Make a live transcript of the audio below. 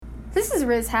This is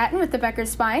Riz Hatton with the Becker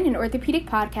Spine and Orthopedic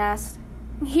Podcast.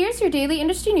 Here's your daily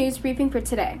industry news briefing for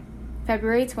today,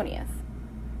 February 20th.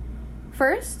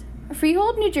 First,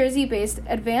 Freehold, New Jersey-based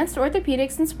Advanced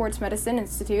Orthopedics and Sports Medicine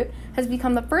Institute has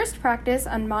become the first practice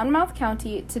on Monmouth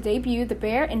County to debut the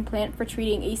Bayer implant for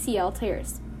treating ACL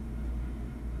tears.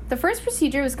 The first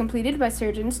procedure was completed by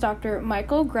surgeons Dr.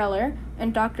 Michael Greller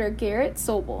and Dr. Garrett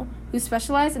Sobel, who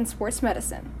specialize in sports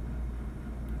medicine.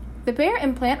 The Bayer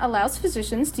implant allows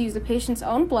physicians to use a patient's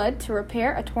own blood to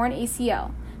repair a torn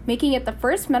ACL, making it the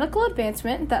first medical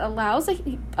advancement that allows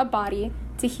a body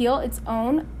to heal its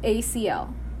own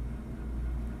ACL.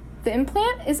 The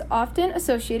implant is often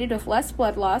associated with less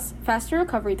blood loss, faster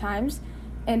recovery times,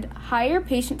 and higher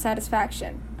patient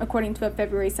satisfaction, according to a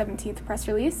February 17th press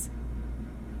release.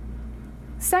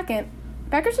 Second,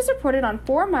 Becker's has reported on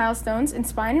 4 milestones in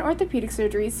spine and orthopedic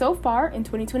surgery so far in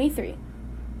 2023.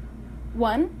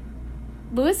 1.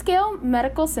 Lewis Gale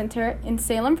Medical Center in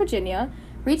Salem, Virginia,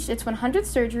 reached its 100th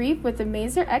surgery with the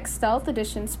Mazer X Stealth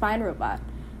Edition spine robot,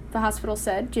 the hospital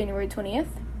said January 20th.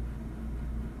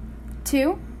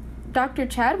 2. Dr.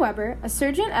 Chad Weber, a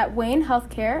surgeon at Wayne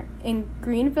Healthcare in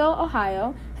Greenville,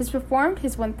 Ohio, has performed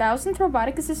his 1,000th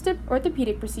robotic-assisted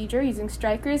orthopedic procedure using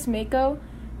Stryker's Mako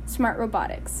Smart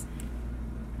Robotics.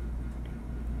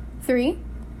 3.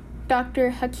 Dr.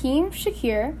 Hakeem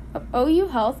Shakir of OU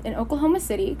Health in Oklahoma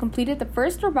City completed the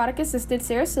first robotic-assisted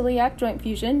seroceliac joint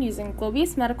fusion using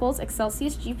Globius Medical's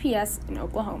Excelsius GPS in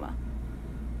Oklahoma.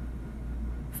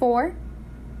 4.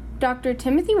 Dr.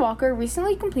 Timothy Walker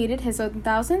recently completed his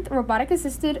 1,000th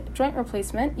robotic-assisted joint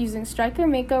replacement using Stryker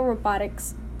Mako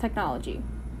Robotics technology.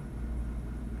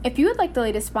 If you would like the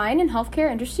latest spine and healthcare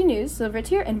industry news delivered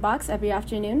to your inbox every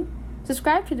afternoon,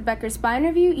 subscribe to the Becker Spine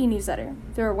Review e-newsletter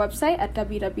through our website at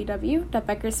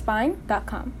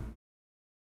www.beckerspine.com.